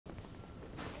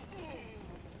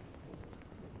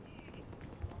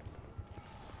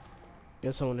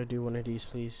Guess I want to do one of these,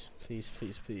 please. Please,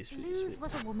 please, please, please. Luz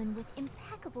was a woman with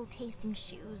impeccable taste in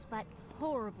shoes, but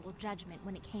horrible judgment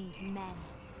when it came to men.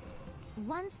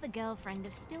 Once the girlfriend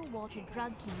of Stillwater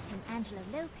drug kingpin Angela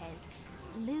Lopez,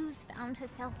 Luz found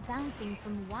herself bouncing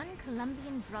from one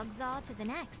Colombian drug czar to the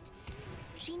next.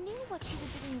 She knew what she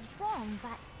was doing was wrong,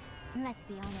 but let's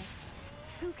be honest,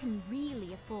 who can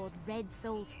really afford red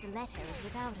sole stilettos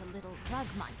without a little drug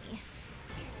money?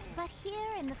 But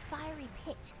here in the fiery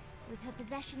pit, with her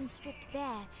possessions stripped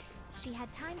bare, she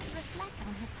had time to reflect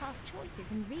on her past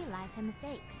choices and realize her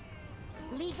mistakes.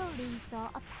 Legal Lee saw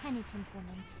a penitent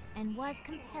woman and was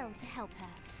compelled to help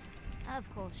her. Of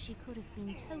course, she could have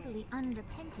been totally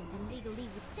unrepentant and Legal Lee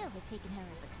would still have taken her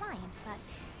as a client, but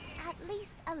at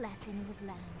least a lesson was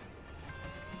learned.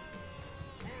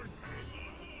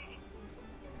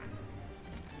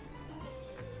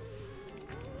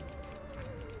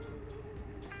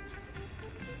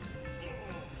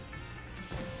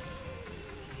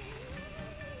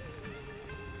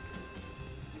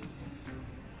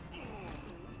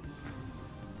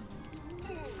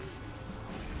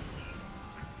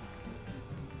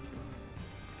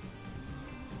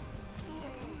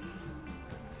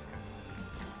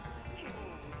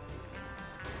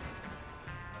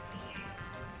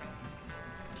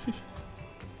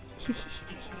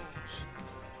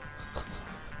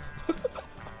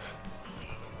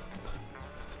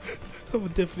 I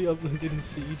would definitely upload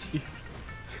this to YouTube.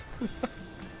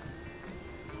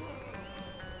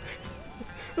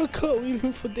 I can't wait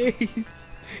him for days.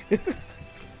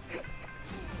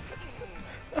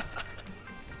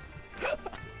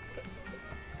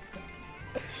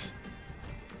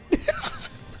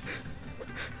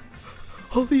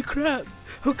 Holy crap!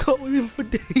 I can't wait him for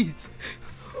days.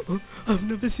 I've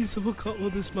never seen someone cartwheel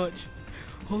this much.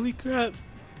 Holy crap!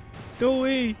 No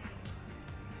way!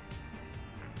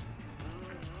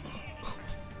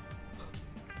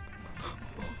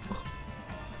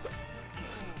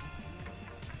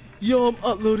 Yo, I'm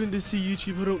uploading this to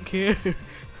YouTube, I don't care.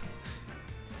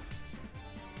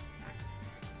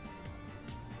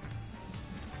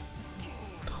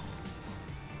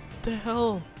 What the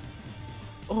hell?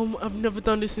 I've never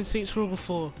done this in Saints Row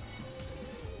before.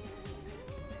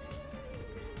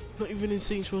 Not even in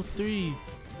Saints Row 3.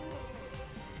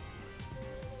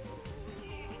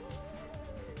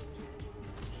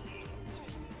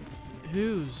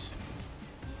 Whose?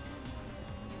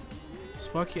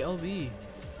 Sparky LB.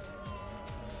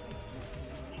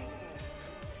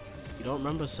 You don't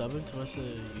remember subbing to us a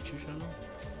YouTube channel?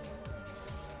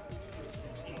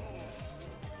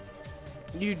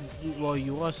 Well,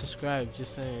 you are subscribed,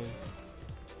 just saying.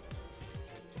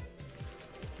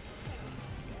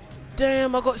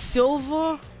 Damn, I got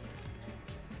silver?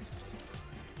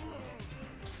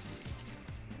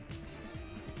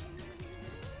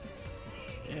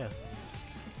 Yeah.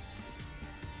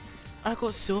 I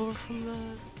got silver from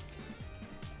that?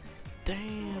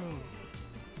 Damn.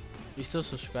 You still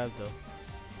subscribed though.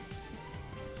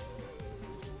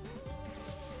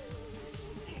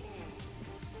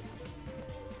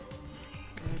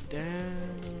 God damn.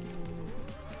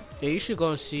 Yeah, you should go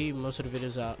and see most of the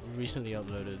videos I recently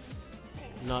uploaded.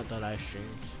 Not the live streams.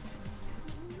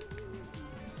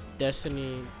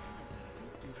 Destiny,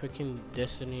 freaking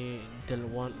Destiny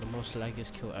didn't want the most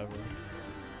laggiest kill ever.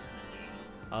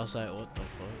 I was like, what the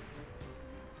fuck?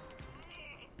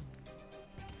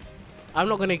 I'm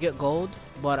not gonna get gold,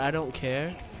 but I don't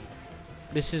care.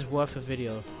 This is worth a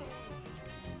video.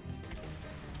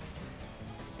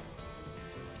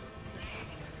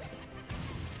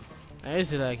 That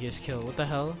is the laggiest kill, what the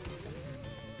hell?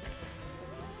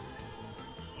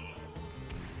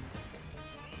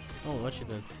 Oh, watch it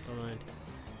then. Don't mind.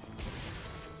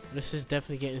 This is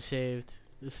definitely getting saved.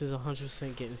 This is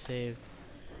 100% getting saved.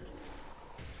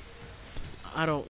 I don't